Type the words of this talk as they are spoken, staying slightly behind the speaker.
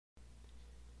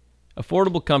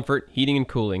Affordable Comfort Heating and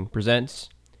Cooling presents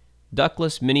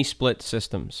Ductless Mini Split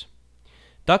Systems.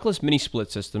 Ductless mini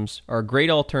split systems are a great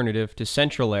alternative to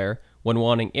central air when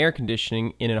wanting air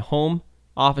conditioning in a home,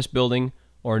 office building,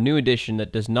 or a new addition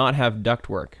that does not have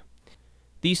ductwork.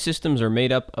 These systems are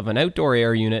made up of an outdoor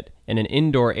air unit and an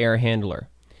indoor air handler.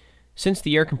 Since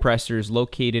the air compressor is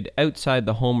located outside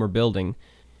the home or building,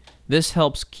 this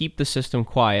helps keep the system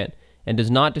quiet and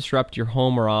does not disrupt your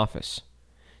home or office.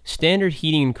 Standard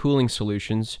heating and cooling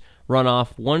solutions run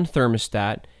off one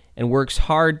thermostat and works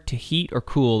hard to heat or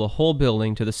cool the whole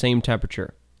building to the same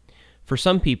temperature. For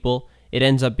some people, it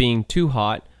ends up being too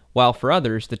hot, while for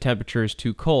others, the temperature is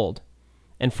too cold.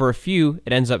 And for a few,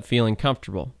 it ends up feeling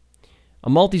comfortable. A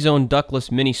multi-zone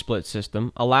ductless mini split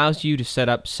system allows you to set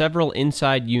up several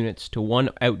inside units to one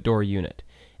outdoor unit.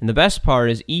 And the best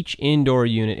part is each indoor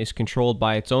unit is controlled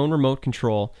by its own remote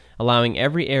control, allowing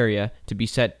every area to be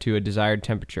set to a desired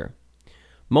temperature.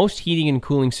 Most heating and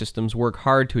cooling systems work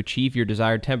hard to achieve your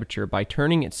desired temperature by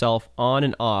turning itself on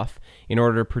and off in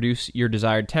order to produce your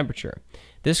desired temperature.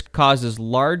 This causes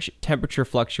large temperature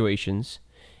fluctuations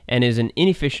and is an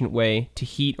inefficient way to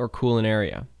heat or cool an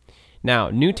area.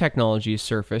 Now, new technology has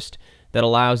surfaced that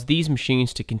allows these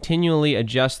machines to continually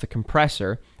adjust the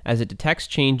compressor as it detects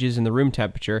changes in the room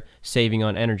temperature, saving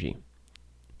on energy.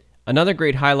 Another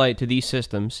great highlight to these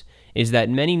systems is that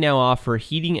many now offer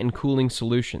heating and cooling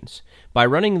solutions. By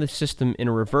running the system in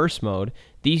a reverse mode,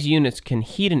 these units can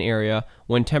heat an area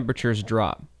when temperatures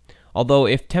drop. Although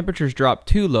if temperatures drop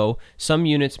too low, some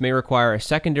units may require a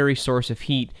secondary source of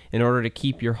heat in order to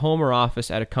keep your home or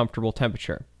office at a comfortable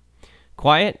temperature.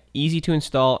 Quiet, easy to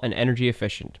install, and energy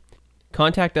efficient.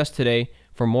 Contact us today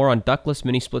for more on ductless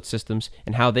mini split systems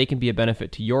and how they can be a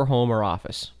benefit to your home or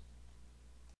office.